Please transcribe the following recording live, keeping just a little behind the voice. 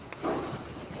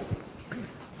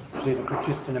Prima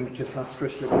Christus nemicis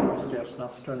nostris libros Deus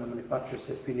nostro nomine Patris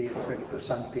et Filii et Spiritus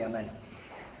Sancti. Amen.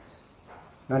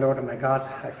 My Lord and my God,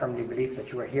 I firmly believe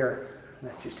that you are here,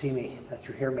 that you see me, that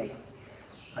you hear me.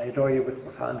 I adore you with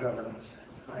profound reverence.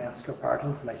 I ask your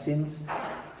pardon for my sins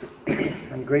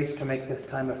and grace to make this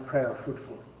time of prayer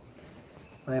fruitful.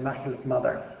 My Immaculate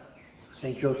Mother,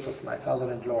 Saint Joseph, my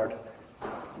Father and Lord,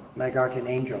 my guardian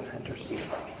angel, intercede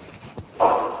for me.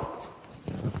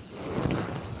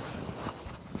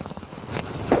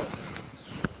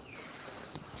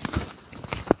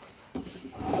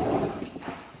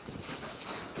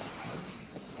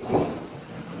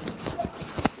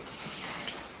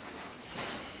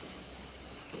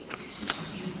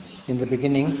 In the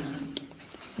beginning,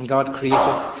 God created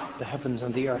the heavens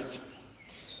and the earth.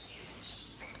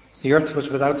 The earth was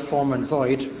without form and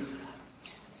void,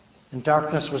 and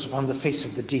darkness was upon the face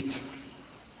of the deep.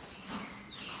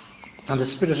 And the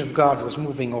Spirit of God was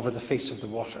moving over the face of the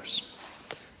waters.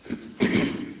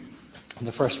 In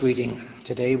the first reading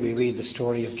today, we read the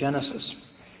story of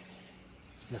Genesis.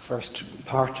 In the first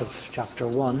part of chapter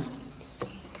 1,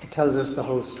 it tells us the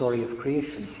whole story of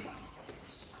creation,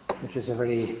 which is a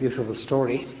very beautiful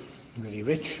story, really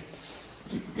rich,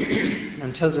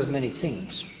 and tells us many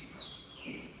things.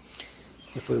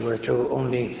 If we were to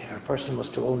a person was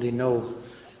to only know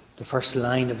the first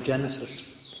line of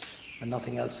Genesis and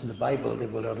nothing else in the Bible, they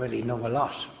will already know a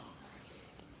lot.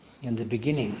 In the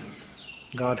beginning,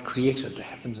 God created the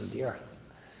heavens and the earth.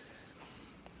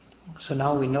 So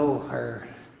now we know where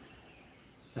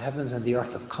the heavens and the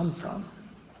earth have come from.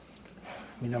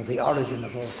 We know the origin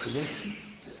of all creation.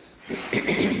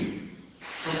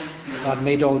 God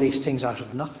made all these things out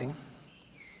of nothing.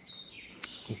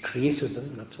 He created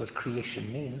them. That's what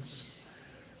creation means.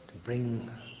 To bring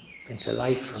into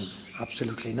life from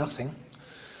absolutely nothing.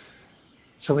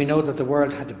 So we know that the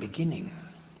world had a beginning.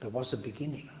 There was a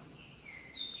beginning.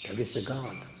 There is a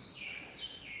God.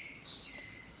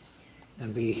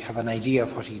 And we have an idea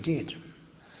of what he did.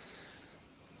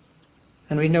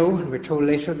 And we know, and we're told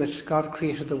later, that God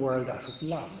created the world out of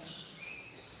love.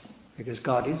 Because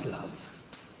God is love.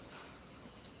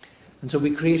 And so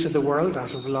we created the world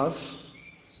out of love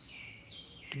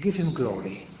to give him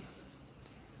glory.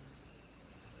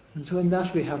 And so in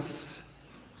that we have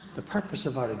the purpose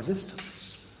of our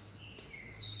existence.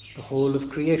 The whole of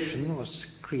creation was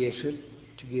created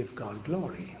to give God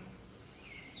glory.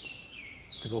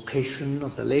 The vocation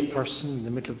of the layperson in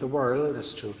the middle of the world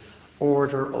is to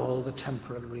order all the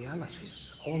temporal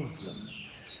realities, all of them.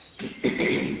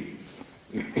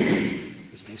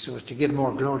 So as to give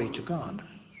more glory to God.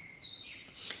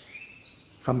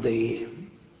 From the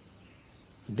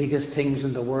biggest things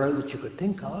in the world that you could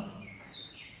think of,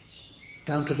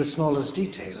 down to the smallest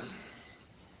detail.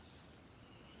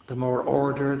 The more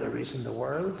order there is in the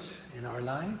world, in our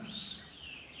lives,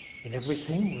 in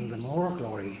everything, well, the more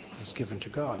glory is given to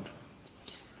God.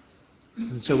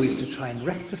 And so we have to try and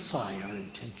rectify our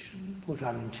intention, put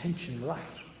our intention right.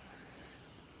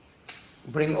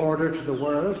 Bring order to the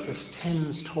world that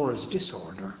tends towards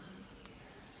disorder.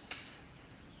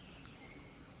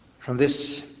 From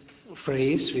this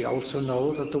phrase, we also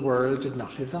know that the world did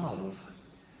not evolve.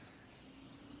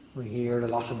 We hear a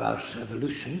lot about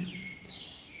evolution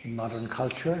in modern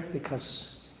culture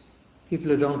because people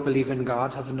who don't believe in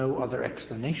God have no other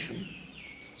explanation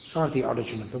for the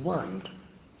origin of the world.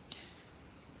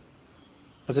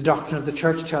 But the doctrine of the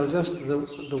Church tells us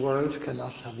that the world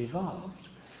cannot have evolved.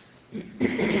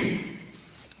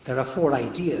 There are 4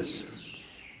 ideas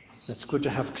that's good to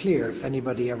have clear. If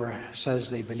anybody ever says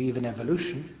they believe in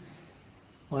evolution,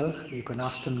 well, you can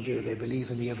ask them, do they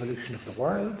believe in the evolution of the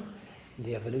world, in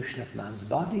the evolution of man's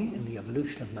body, in the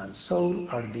evolution of man's soul,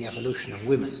 or in the evolution of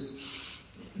women?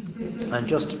 And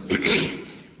just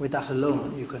with that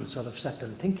alone, you can sort of set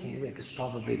them thinking, because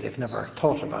probably they've never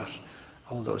thought about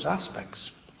all those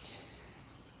aspects.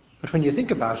 But when you think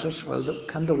about it, well,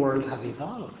 can the world have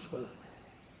evolved? Well,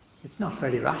 it's not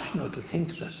very rational to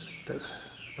think that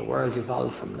the world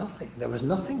evolved from nothing. There was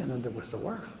nothing and then there was the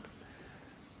world.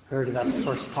 Where did that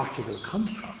first particle come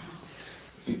from?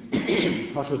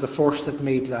 What was the force that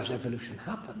made that evolution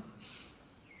happen?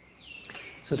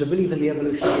 So to believe in the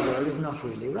evolution of the world is not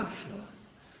really rational.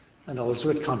 And also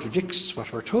it contradicts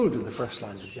what we're told in the first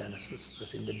line of Genesis,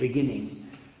 that in the beginning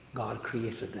God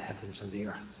created the heavens and the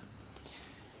earth.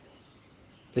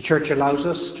 The Church allows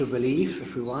us to believe,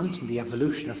 if we want, in the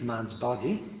evolution of man's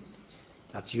body.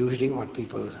 That's usually what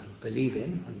people believe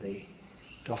in when they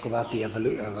talk about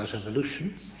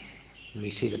evolution. And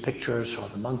we see the pictures or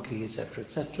the monkey, etc.,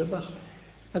 etc. But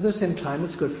at the same time,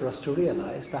 it's good for us to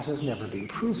realize that has never been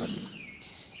proven.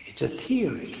 It's a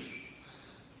theory.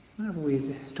 Whenever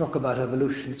we talk about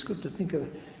evolution, it's good to think of,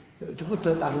 to put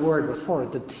that word before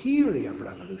it, the theory of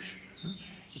evolution.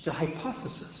 It's a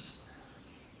hypothesis.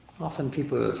 Often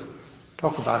people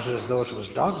talk about it as though it was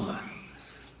dogma.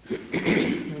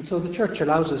 And so the Church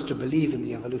allows us to believe in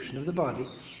the evolution of the body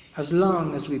as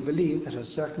long as we believe that at a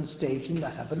certain stage in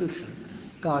that evolution,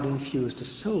 God infused a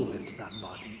soul into that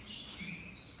body.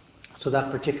 So that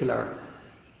particular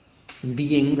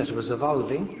being that was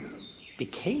evolving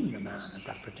became the man at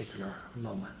that particular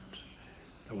moment.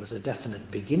 There was a definite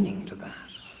beginning to that.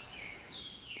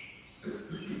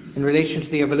 In relation to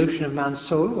the evolution of man's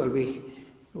soul, well,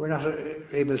 we're not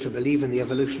able to believe in the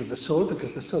evolution of the soul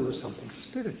because the soul is something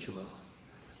spiritual.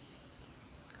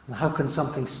 And how can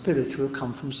something spiritual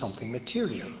come from something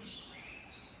material?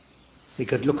 We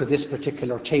could look at this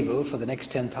particular table for the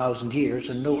next 10,000 years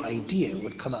and no idea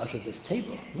would come out of this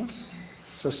table. No?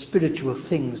 So spiritual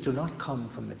things do not come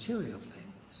from material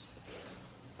things.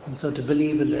 And so to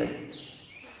believe in the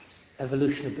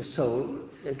evolution of the soul,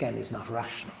 again, is not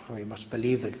rational. We must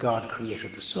believe that God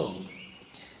created the soul.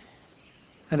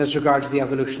 And as regards to the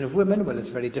evolution of women, well, it's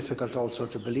very difficult also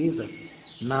to believe that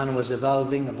man was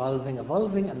evolving, and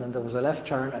then there was a left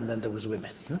turn, and then there was women.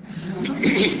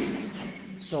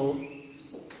 So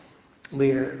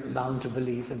we're bound to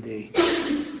believe in the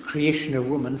creation of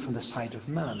woman from the side of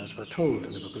man, as we're told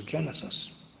in the book of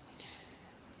Genesis.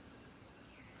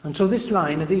 And so this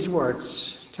line and these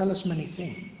words tell us many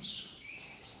things.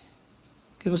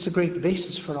 Give us a great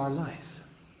basis for our life.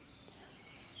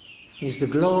 Is the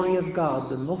glory of God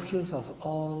the motive of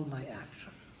all my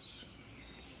actions?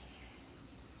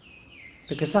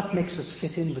 Because that makes us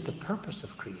fit in with the purpose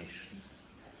of creation.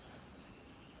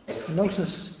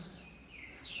 Notice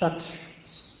that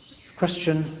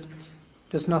question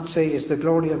does not say, is the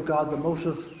glory of God the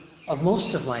motive of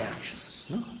most of my actions?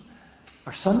 No.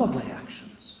 Or some of my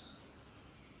actions.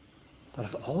 But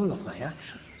of all of my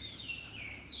actions.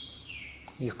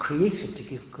 You're created to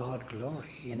give God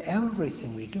glory in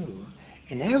everything we do,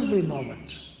 in every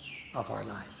moment of our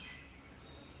life.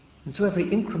 And so every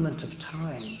increment of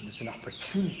time is an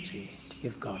opportunity to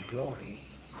give God glory.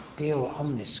 Deo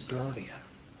omnis gloria.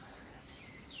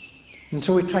 And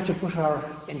so we try to put our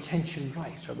intention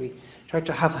right, or we try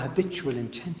to have a habitual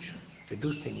intention to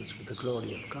do things for the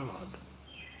glory of God.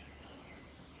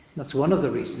 That's one of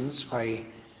the reasons why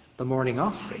the morning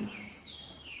offering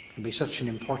can be such an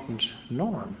important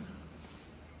norm.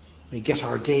 We get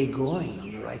our day going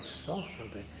on the right thought, or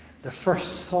the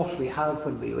first thought we have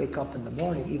when we wake up in the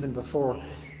morning, even before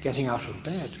getting out of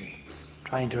bed. We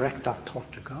try and direct that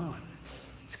thought to God.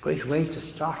 It's a great way to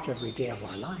start every day of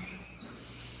our life.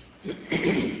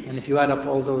 And if you add up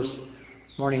all those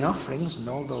morning offerings and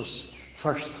all those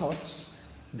first thoughts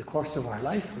in the course of our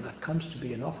life, well, that comes to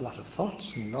be an awful lot of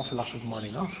thoughts and an awful lot of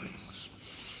morning offerings.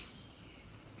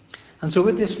 And so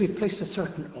with this we place a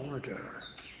certain order.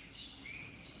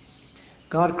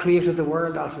 God created the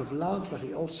world out of love, but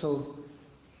he also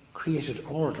created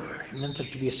order. He meant there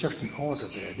to be a certain order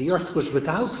there. The earth was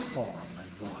without form and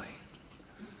void.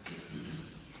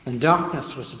 And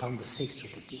darkness was upon the face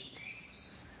of the deep.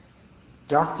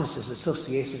 Darkness is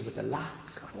associated with a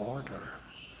lack of order,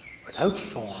 without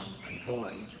form and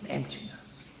void and emptiness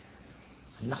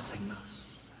and nothingness.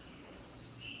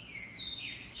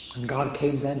 And God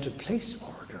came then to place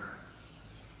order.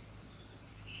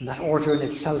 And that order in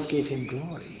itself gave him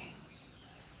glory.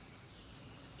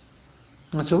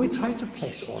 And so we try to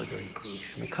place order in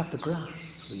creation. We cut the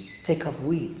grass. We take up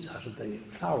weeds out of the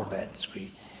flower beds.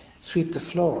 We sweep the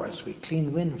floors. We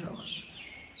clean windows.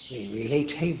 We lay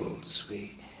tables.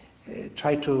 We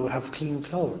try to have clean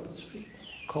clothes. We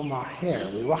comb our hair.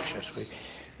 We wash it.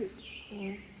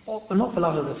 An awful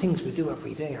lot of the things we do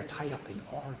every day are tied up in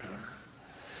order.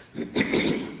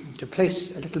 To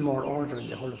place a little more order in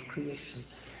the whole of creation,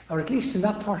 or at least in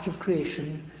that part of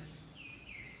creation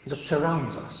that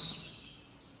surrounds us.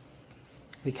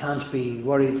 We can't be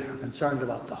worried or concerned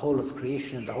about the whole of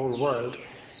creation and the whole world,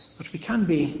 but we can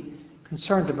be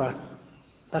concerned about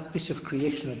that piece of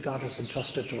creation that God has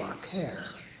entrusted to our care.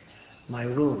 My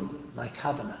room, my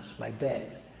cabinet, my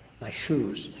bed, my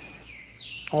shoes,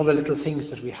 all the little things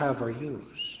that we have or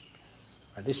use,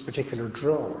 or this particular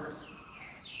drawer.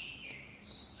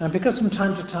 And because from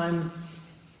time to time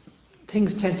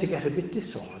things tend to get a bit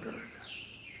disordered,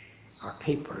 our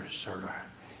papers or our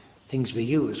things we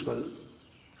use, well,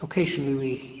 occasionally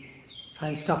we try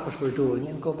and stop what we're doing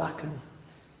and go back and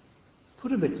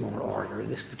put a bit more order in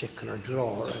this particular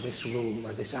drawer or this room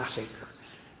or this attic or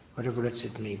whatever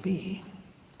it may be.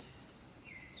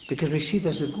 Because we see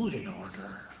there's a good in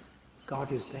order.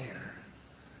 God is there.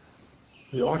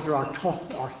 We order our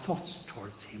thoughts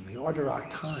towards him. We order our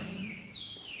time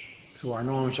through our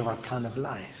norms of our plan of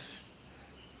life.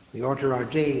 We order our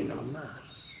day in our Mass.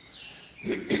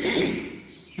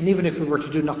 And even if we were to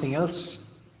do nothing else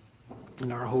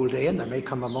in our whole day, and there may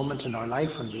come a moment in our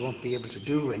life when we won't be able to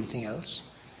do anything else,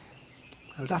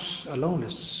 well, that alone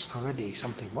is already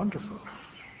something wonderful.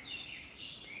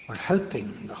 We're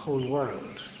helping the whole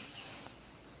world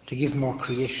to give more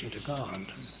creation to God.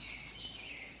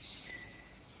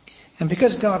 And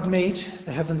because God made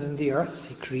the heavens and the earth,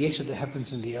 he created the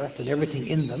heavens and the earth and everything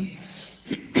in them,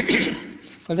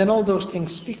 well, then all those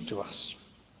things speak to us.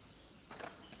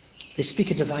 They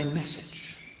speak a divine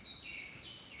message.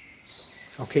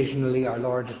 Occasionally our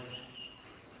Lord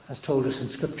has told us in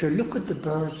Scripture, look at the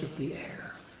birds of the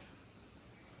air.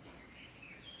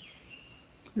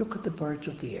 Look at the birds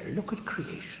of the air. Look at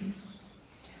creation.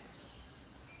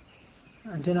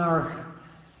 And in our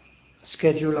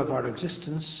schedule of our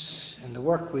existence, in the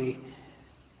work, we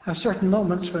have certain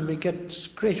moments when we get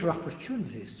greater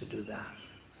opportunities to do that.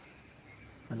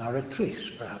 On our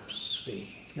retreat, perhaps,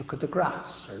 we look at the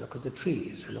grass, or look at the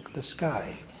trees, or look at the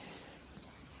sky.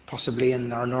 Possibly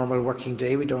in our normal working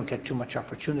day we don't get too much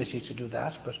opportunity to do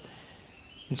that, but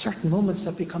in certain moments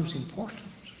that becomes important.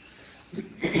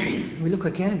 We look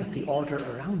again at the order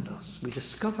around us. We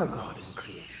discover God in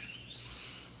creation.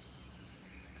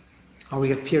 Or we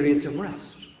have periods of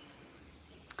rest.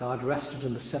 God rested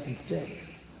on the seventh day.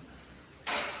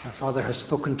 Our Father has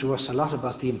spoken to us a lot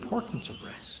about the importance of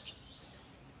rest.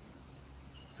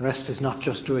 Rest is not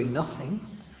just doing nothing.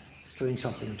 It's doing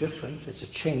something different. It's a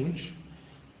change.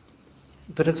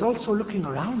 But it's also looking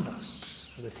around us,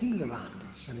 at the things around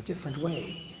us, in a different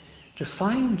way, to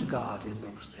find God in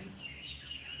those things.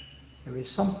 There is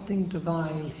something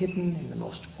divine hidden in the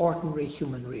most ordinary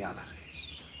human realities.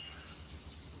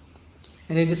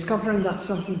 And in discovering that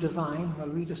something divine, well,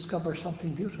 we discover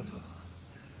something beautiful.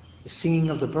 The singing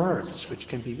of the birds, which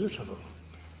can be beautiful.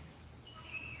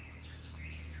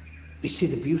 We see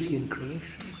the beauty in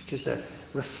creation, which is a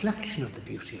reflection of the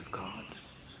beauty of God.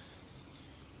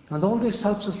 And all this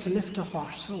helps us to lift up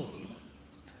our soul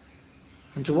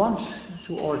and to want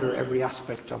to order every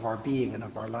aspect of our being and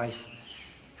of our life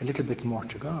a little bit more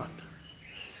to God.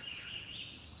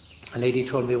 A lady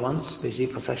told me once, busy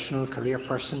professional career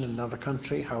person in another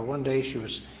country, how one day she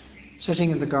was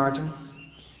sitting in the garden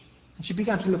and she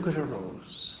began to look at a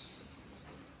rose.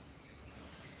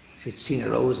 She'd seen a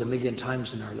rose 1,000,000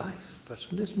 times in her life, but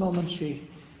in this moment she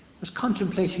was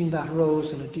contemplating that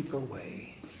rose in a deeper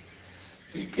way.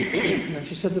 And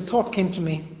she said, the thought came to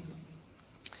me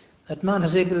that man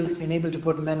has been able to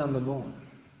put men on the moon,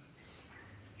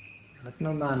 but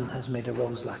no man has made a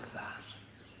rose like that.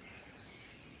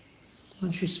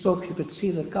 When she spoke, you could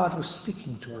see that God was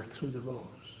speaking to her through the rose.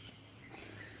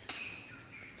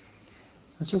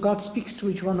 And so God speaks to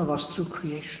each one of us through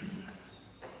creation.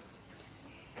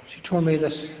 She told me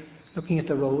that looking at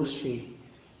the rose, she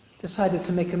decided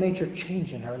to make a major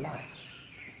change in her life.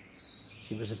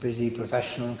 She was a busy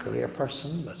professional career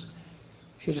person, but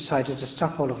she decided to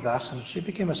stop all of that, and she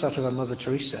became a sort of a Mother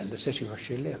Teresa in the city where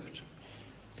she lived.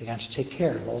 Began to take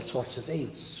care of all sorts of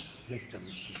AIDS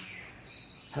victims, and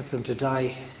help them to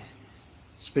die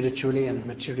spiritually and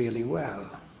materially well.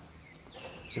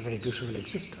 It's a very beautiful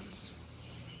existence.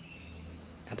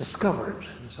 I discovered,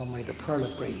 in some way, the pearl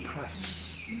of great price.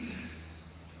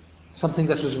 Something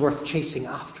that was worth chasing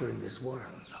after in this world.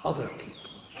 Other people.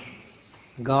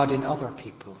 God in other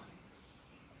people.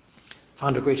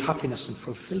 Found a great happiness and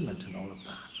fulfillment in all of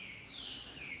that.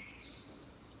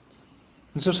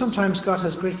 And so sometimes God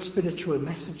has great spiritual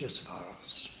messages for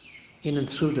us, in and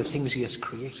through the things he has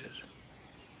created.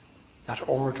 That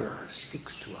order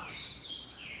speaks to us.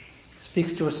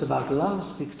 Speaks to us about love,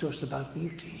 speaks to us about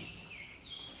beauty.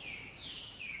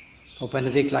 Pope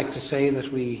Benedict liked to say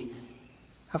that we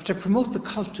have to promote the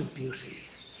cult of beauty.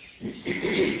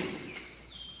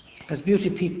 Because beauty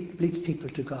leads people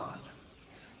to God.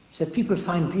 He said people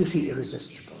find beauty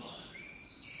irresistible.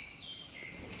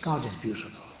 God is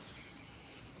beautiful.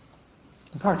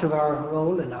 And part of our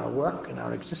role in our work, in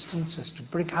our existence, is to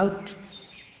bring out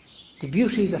the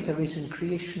beauty that there is in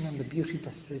creation and the beauty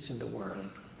that there is in the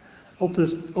world.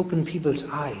 Open people's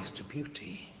eyes to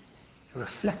beauty, to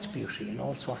reflect beauty in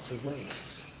all sorts of ways.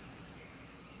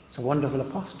 It's a wonderful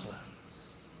apostolate.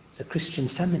 It's a Christian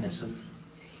feminism,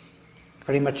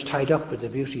 very much tied up with the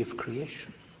beauty of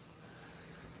creation.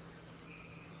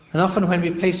 And often when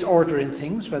we place order in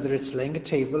things, whether it's laying a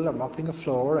table or mopping a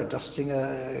floor or dusting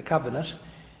a cabinet,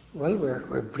 well,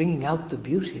 we're bringing out the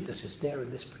beauty that is there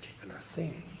in this particular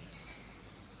thing.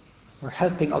 We're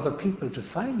helping other people to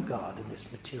find God in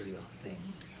this material thing.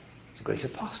 It's a great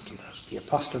apostolate, the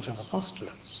apostolate of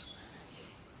apostolates.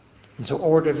 And so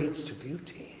order leads to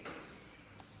beauty.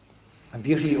 And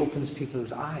beauty opens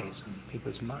people's eyes and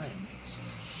people's minds.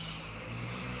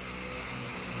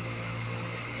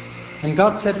 And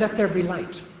God said, let there be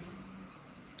light.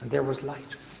 And there was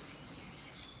light.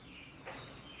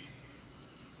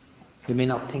 We may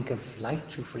not think of light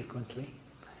too frequently.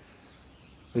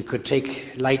 We could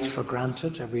take light for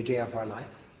granted every day of our life.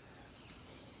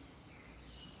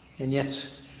 And yet,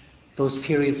 those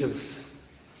periods of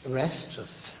rest,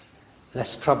 of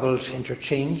less troubled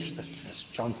interchange, that, as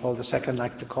John Paul II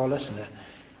liked to call it, in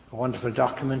a wonderful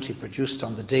document he produced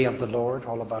on the Day of the Lord,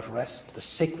 all about rest, the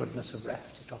sacredness of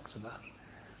rest he talks about.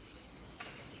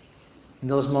 In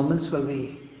those moments when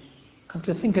we come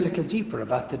to think a little deeper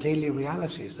about the daily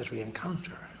realities that we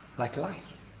encounter, like life.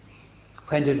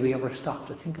 When did we ever stop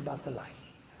to think about the light?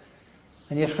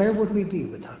 And yet where would we be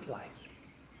without light?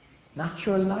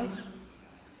 Natural light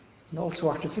and also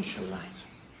artificial light.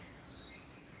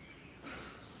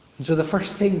 And so the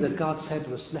first thing that God said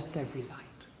was, let there be light.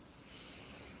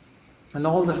 And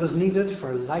all that was needed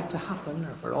for light to happen,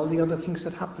 or for all the other things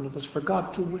that happened, was for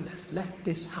God to will it. Let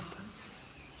this happen.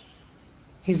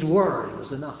 His word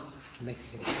was enough to make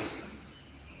things happen.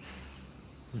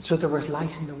 And so there was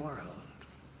light in the world.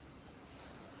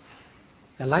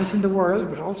 A light in the world,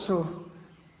 but also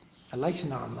a light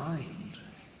in our mind,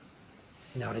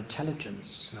 in our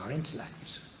intelligence, in our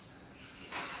intellect.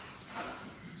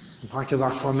 And part of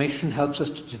our formation helps us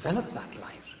to develop that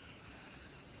light.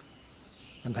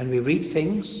 And when we read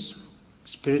things,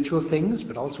 spiritual things,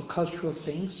 but also cultural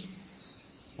things,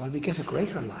 well, we get a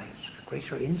greater light, a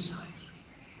greater insight.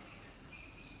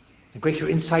 A greater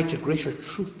insight to greater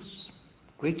truths,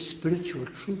 great spiritual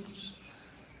truths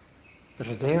that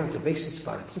are there at the basis of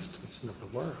our existence and of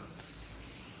the world.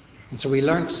 And so we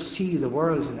learn to see the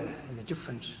world in a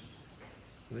different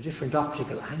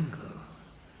optical angle.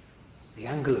 The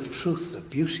angle of truth, of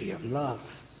beauty, of love.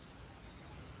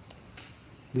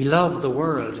 We love the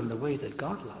world in the way that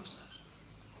God loves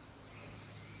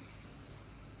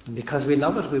it. And because we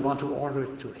love it, we want to order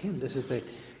it to Him. This is the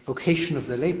vocation of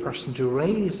the layperson, to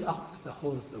raise up the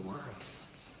whole of the world,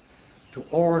 to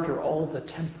order all the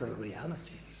temporal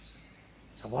realities.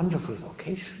 It's a wonderful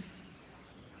vocation.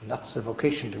 And that's the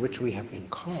vocation to which we have been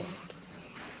called.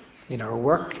 In our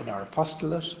work, in our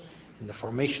apostolate, in the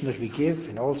formation that we give,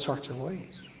 in all sorts of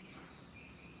ways.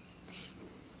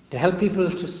 To help people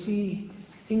to see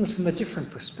things from a different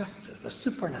perspective, a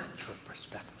supernatural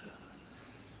perspective.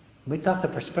 With that, the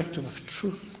perspective of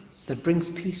truth that brings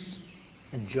peace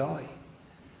and joy.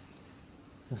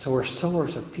 And so we're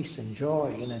sowers of peace and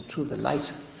joy in and through the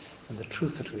light and the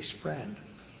truth that we spread.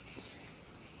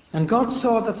 And God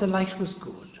saw that the light was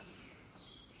good.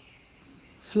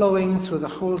 Flowing through the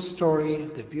whole story,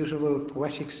 the beautiful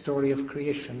poetic story of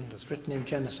creation that's written in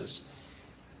Genesis,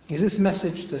 is this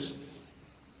message that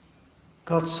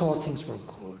God saw things were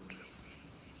good.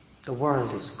 The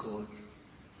world is good.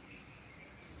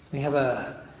 We have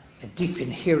a deep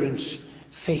inherent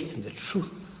faith in the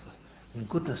truth and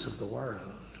goodness of the world.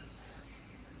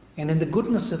 And in the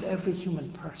goodness of every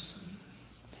human person.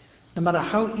 No matter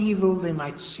how evil they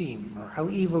might seem, or how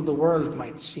evil the world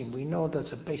might seem, we know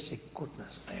there's a basic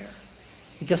goodness there.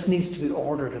 It just needs to be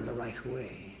ordered in the right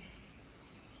way.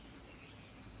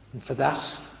 And for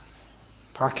that,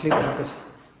 partly we have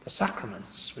the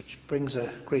sacraments, which brings a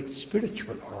great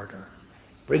spiritual order,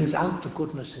 brings out the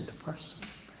goodness in the person,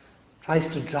 tries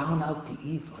to drown out the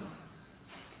evil.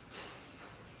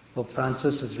 Pope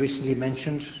Francis, as recently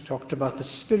mentioned, talked about the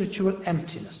spiritual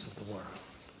emptiness of the world.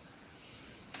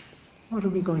 What are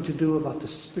we going to do about the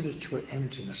spiritual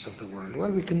emptiness of the world?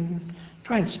 Well, we can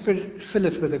try and fill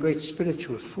it with a great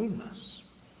spiritual fullness.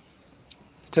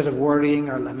 Instead of worrying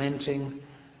or lamenting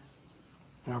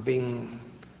or being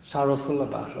sorrowful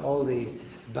about all the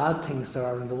bad things there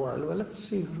are in the world, well, let's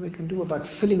see what we can do about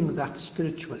filling that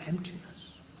spiritual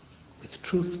emptiness with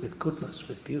truth, with goodness,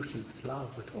 with beauty, with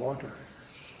love, with order,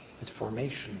 with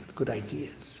formation, with good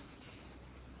ideas.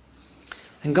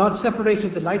 And God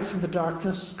separated the light from the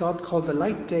darkness. God called the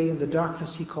light day, and the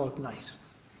darkness He called night.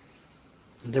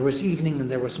 And there was evening and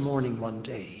there was morning one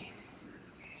day.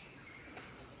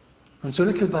 And so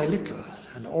little by little,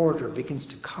 an order begins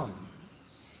to come.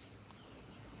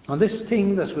 On this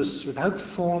thing that was without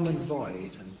form and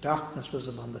void, and darkness was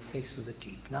upon the face of the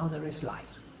deep, now there is light.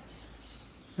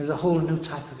 There's a whole new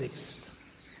type of existence.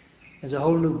 There's a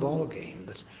whole new ball game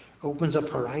that opens up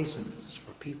horizons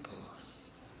for people.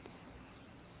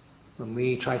 When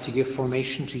we try to give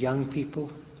formation to young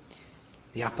people,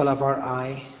 the apple of our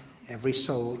eye, every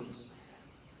soul,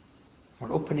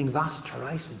 we're opening vast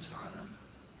horizons for them.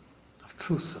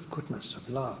 truth, of goodness, of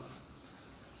love,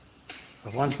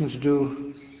 of wanting to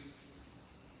do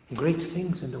great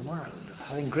things in the world, of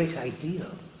having great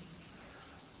ideals.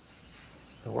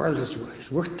 The world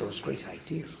is worth those great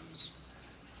ideals.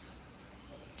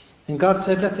 And God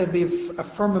said, let there be a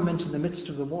firmament in the midst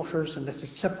of the waters, and let it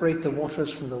separate the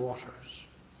waters from the waters.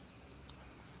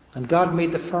 And God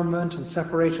made the firmament and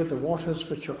separated the waters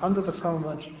which are under the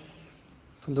firmament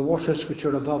from the waters which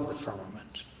are above the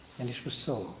firmament. And it was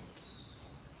so.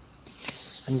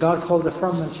 And God called the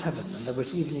firmament heaven, and there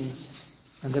was evening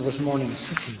and there was morning the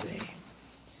second day.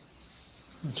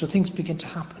 And so things begin to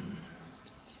happen.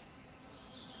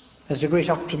 There's a great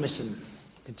optimism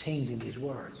contained in these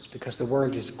words, because the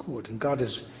world is good and God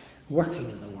is working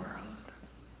in the world.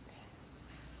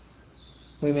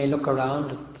 We may look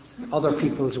around at other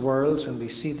people's worlds and we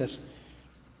see that,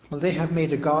 well, they have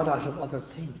made a God out of other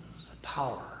things,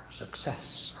 power,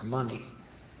 success, or money,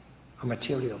 or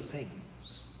material things.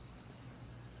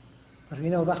 But we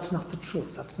know that's not the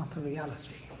truth, that's not the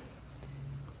reality.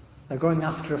 They're going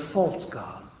after a false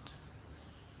God,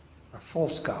 or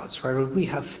false gods, where we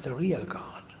have the real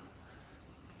God.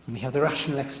 And we have the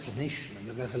rational explanation and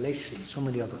the revelation and so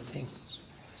many other things.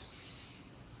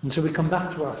 And so we come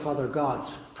back to our Father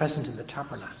God, present in the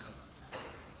tabernacle.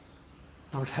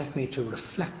 Lord, help me to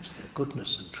reflect the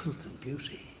goodness and truth and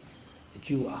beauty that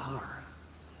you are,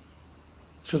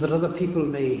 so that other people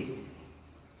may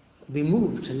be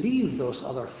moved to leave those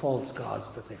other false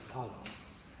gods that they follow,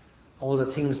 all the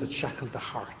things that shackle the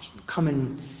heart, and come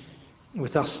in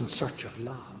with us in search of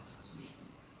love,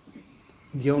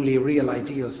 the only real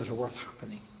ideals that are worth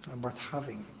happening and worth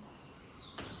having.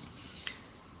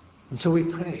 And so we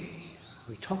pray,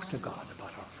 we talk to God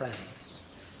about our friends,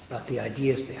 about the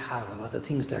ideas they have, about the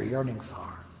things they're yearning for.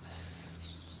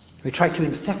 We try to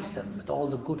infect them with all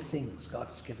the good things God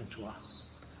has given to us,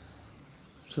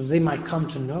 so that they might come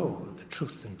to know the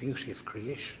truth and beauty of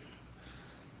creation,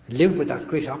 and live with that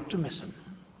great optimism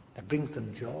that brings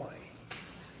them joy.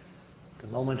 The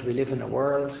moment we live in a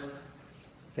world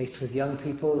faced with young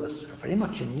people that are very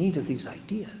much in need of these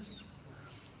ideas.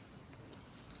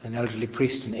 An elderly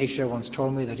priest in Asia once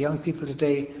told me that young people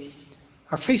today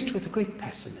are faced with a great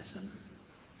pessimism.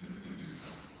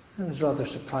 I was rather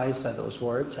surprised by those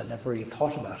words. I'd never really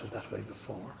thought about it that way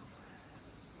before.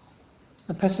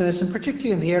 And pessimism,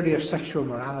 particularly in the area of sexual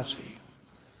morality.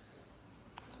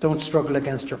 Don't struggle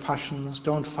against your passions.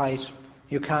 Don't fight.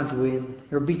 You can't win.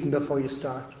 You're beaten before you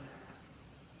start.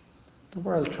 The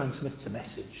world transmits a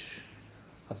message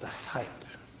of that type.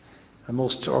 And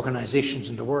most organizations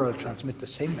in the world transmit the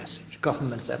same message.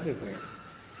 Governments everywhere,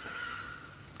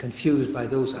 confused by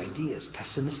those ideas,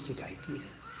 pessimistic ideas.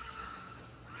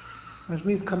 Whereas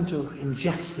we've come to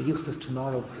inject the youth of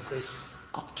tomorrow with a great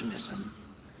optimism,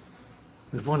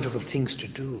 with wonderful things to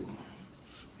do,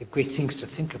 with great things to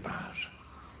think about.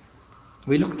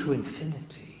 We look to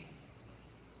infinity,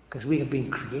 because we have been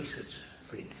created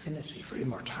for infinity, for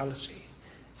immortality,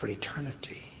 for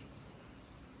eternity.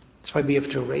 That's why we have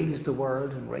to raise the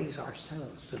world and raise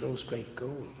ourselves to those great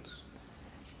goals.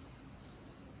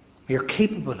 We are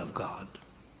capable of God.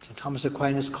 St. Thomas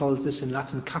Aquinas calls this in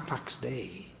Latin capax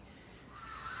Dei.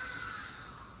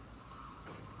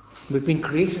 We've been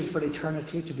created for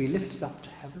eternity, to be lifted up to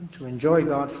heaven, to enjoy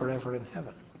God forever in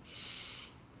heaven.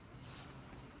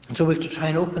 And so we have to try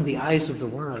and open the eyes of the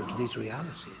world to these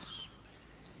realities,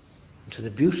 and to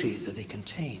the beauty that they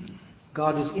contain.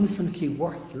 God is infinitely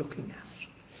worth looking at,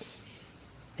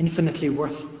 infinitely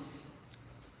worth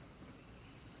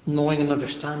knowing and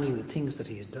understanding the things that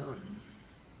he has done.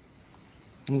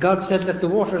 And God said, let the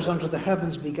waters under the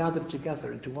heavens be gathered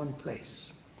together into one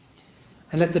place,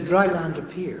 and let the dry land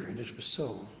appear, and it was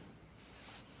so.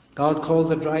 God called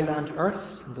the dry land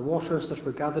earth, and the waters that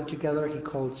were gathered together he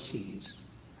called seas.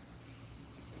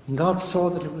 And God saw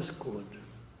that it was good.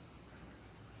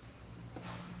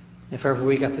 If ever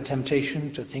we get the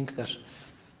temptation to think that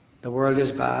the world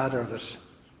is bad, or that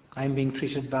I'm being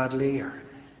treated badly, or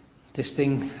this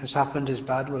thing has happened is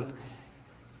bad, well,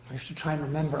 we have to try and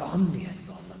remember omnia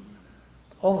bonum.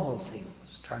 All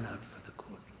things turn out for the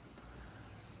good,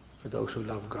 for those who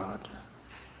love God.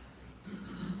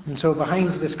 And so behind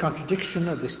this contradiction,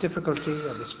 or this difficulty,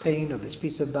 or this pain, or this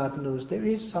piece of bad news, there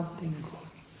is something good,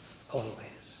 always.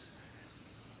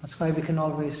 That's why we can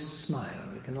always smile,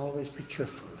 we can always be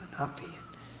cheerful and happy,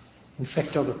 and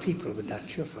infect other people with that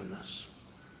cheerfulness.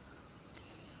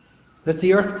 Let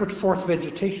the earth put forth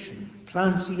vegetation,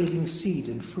 plants yielding seed,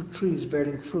 and fruit trees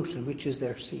bearing fruit, in which is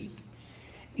their seed,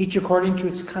 each according to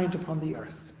its kind upon the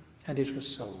earth. And it was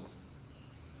so.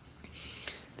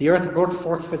 The earth brought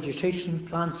forth vegetation,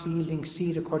 plants yielding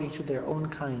seed according to their own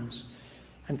kinds,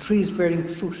 and trees bearing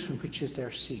fruit in which is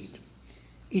their seed,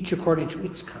 each according to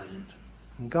its kind.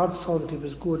 And God saw that it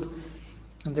was good,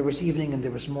 and there was evening and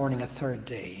there was morning, a third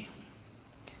day.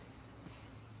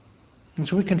 And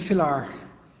so we can fill our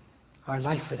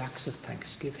life with acts of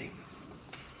thanksgiving.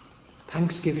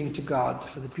 Thanksgiving to God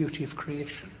for the beauty of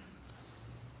creation.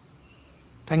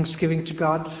 Thanksgiving to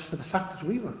God for the fact that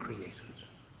we were created.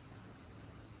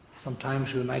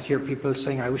 Sometimes we might hear people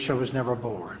saying, I wish I was never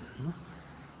born.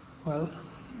 Well,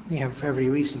 we have every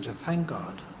reason to thank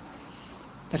God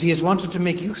that He has wanted to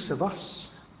make use of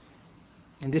us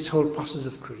in this whole process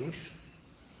of creation.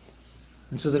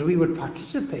 And so that we would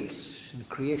participate in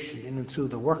creation in and through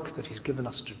the work that He's given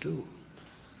us to do,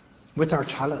 with our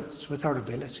talents, with our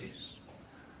abilities,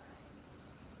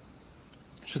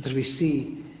 so that we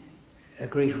see a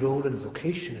great role and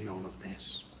vocation in all of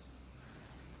this.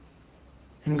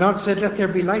 And God said, let there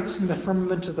be lights in the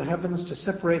firmament of the heavens to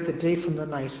separate the day from the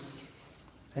night,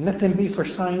 and let them be for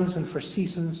signs and for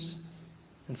seasons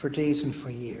and for days and for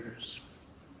years.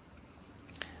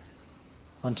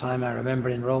 One time I remember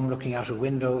in Rome looking out a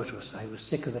window. I was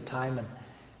sick at the time, and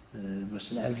there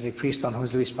was an elderly priest, Don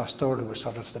Jose Luis Pastor, who was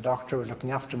sort of the doctor, was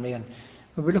looking after me, and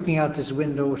we were looking out this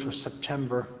window. It was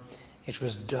September. It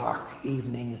was dark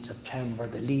evening in September.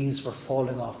 The leaves were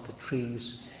falling off the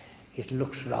trees. It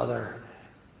looked rather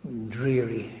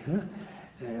dreary.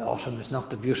 Autumn is not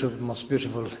the most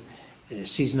beautiful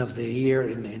season of the year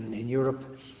in Europe.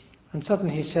 And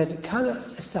suddenly he said, "Cada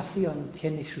estación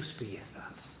tiene sus piezas."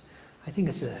 I think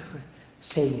it's a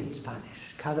saying in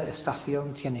Spanish. Cada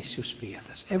estación tiene sus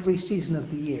piezas. Every season of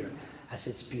the year has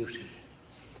its beauty.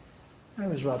 I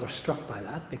was rather struck by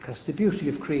that, because the beauty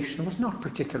of creation was not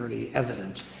particularly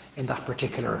evident in that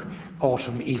particular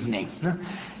autumn evening.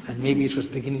 And maybe it was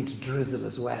beginning to drizzle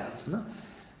as well.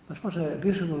 But what a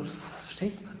beautiful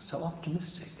statement, so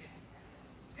optimistic.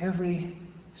 Every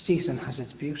season has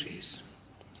its beauties.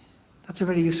 That's a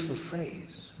very useful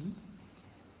phrase.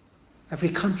 Every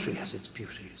country has its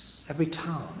beauties. Every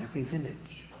town, every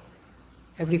village,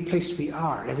 every place we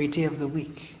are, every day of the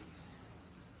week.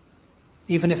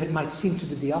 Even if it might seem to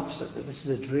be the opposite, that this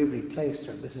is a dreary place,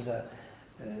 or this is a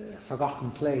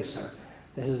forgotten place, or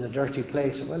this is a dirty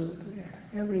place. Well,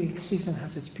 every season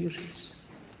has its beauties.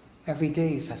 Every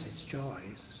day has its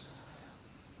joys.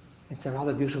 It's a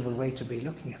rather beautiful way to be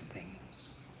looking at things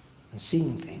and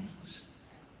seeing things.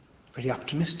 Very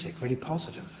optimistic, very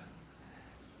positive.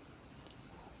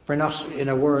 We're not in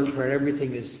a world where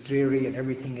everything is dreary and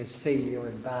everything is failure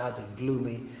and bad and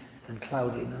gloomy and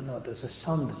cloudy. No, there's a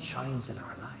sun that shines in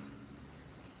our life.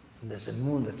 And there's a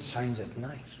moon that shines at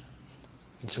night.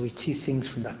 And so we see things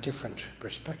from that different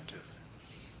perspective.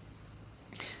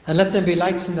 And let there be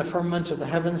lights in the firmament of the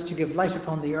heavens to give light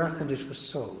upon the earth, and it was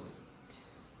so.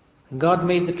 And God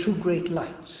made the two great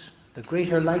lights, the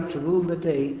greater light to rule the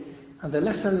day, and the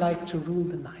lesser light to rule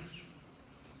the night.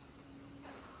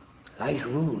 Light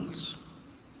rules.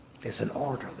 There's an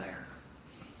order there.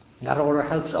 And that order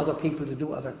helps other people to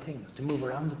do other things, to move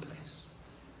around the place,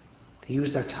 to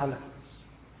use their talents.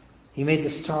 He made the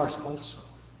stars also.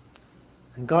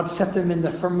 And God set them in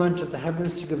the firmament of the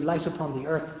heavens to give light upon the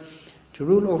earth, to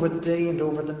rule over the day and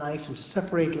over the night, and to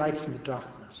separate light from the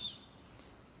darkness.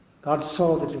 God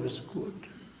saw that it was good.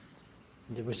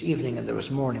 And there was evening and there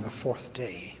was morning, a fourth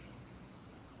day.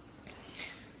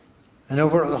 And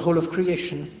over the whole of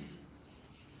creation,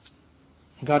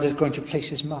 God is going to place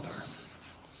His mother,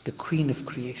 the queen of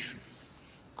creation,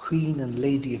 queen and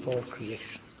lady of all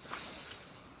creation.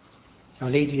 Our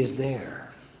Lady is there,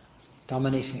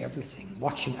 dominating everything,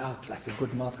 watching out like a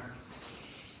good mother,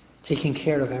 taking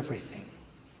care of everything,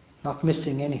 not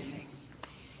missing anything.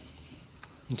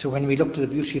 And so when we look to the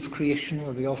beauty of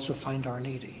creation, we also find Our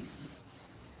Lady,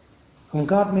 whom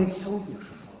God made so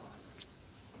beautiful,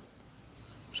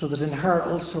 so that in her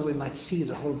also we might see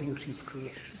the whole beauty of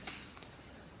creation.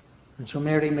 And so,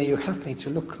 Mary, may you help me to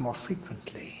look more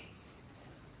frequently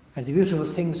at the beautiful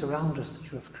things around us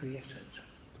that you have created,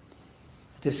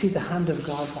 to see the hand of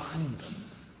God behind them,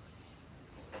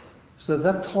 so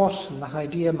that thought and that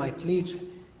idea might lead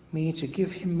me to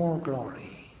give Him more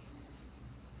glory,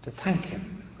 to thank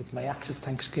Him with my act of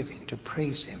thanksgiving, to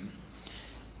praise Him,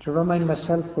 to remind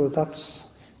myself, well, that's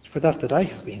for that I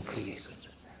have been created,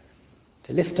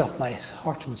 to lift up my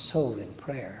heart and soul in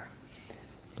prayer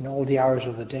in all the hours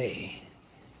of the day,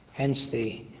 hence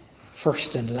the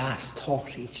first and last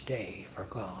thought each day for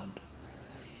God.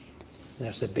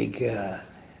 There's a big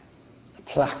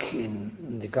plaque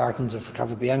in the gardens of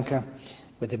Cavalbianca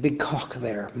with a big cock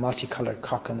there, multicoloured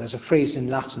cock, and there's a phrase in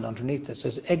Latin underneath that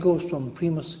says, "Ego sum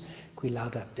primus qui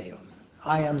laudat Deum."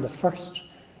 I am the first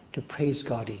to praise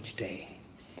God each day.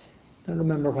 I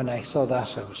remember when I saw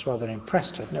that, I was rather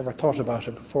impressed. I'd never thought about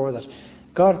it before, that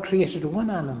God created one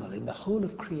animal in the whole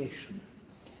of creation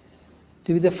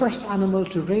to be the first animal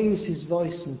to raise his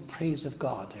voice in praise of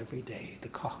God every day, the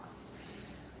cock.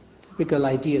 Typical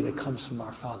idea that comes from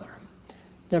our Father.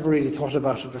 Never really thought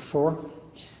about it before.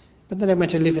 But then I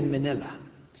went to live in Manila.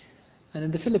 And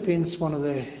in the Philippines, one of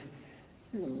the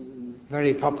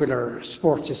very popular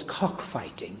sports is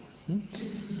cockfighting.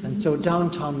 And so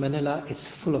downtown Manila is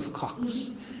full of cocks.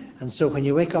 And so when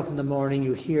you wake up in the morning,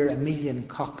 you hear 1 million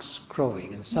cocks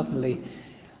crowing. And suddenly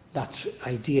that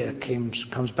idea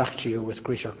comes back to you with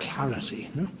greater clarity.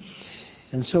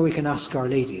 And so we can ask Our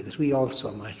Lady that we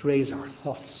also might raise our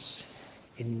thoughts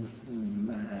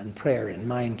and prayer in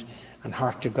mind and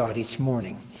heart to God each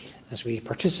morning as we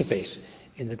participate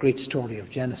in the great story of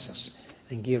Genesis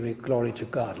and give glory to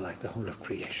God like the whole of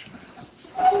creation.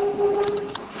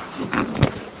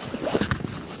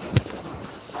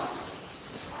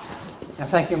 I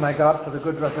thank you, my God, for the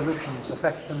good resolutions,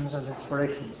 affections, and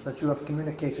inspirations that you have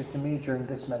communicated to me during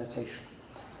this meditation.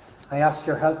 I ask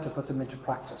your help to put them into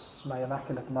practice. My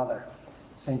Immaculate Mother,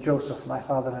 St. Joseph, my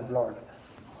Father and Lord,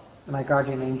 and my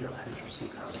guardian angel, intercede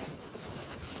for me.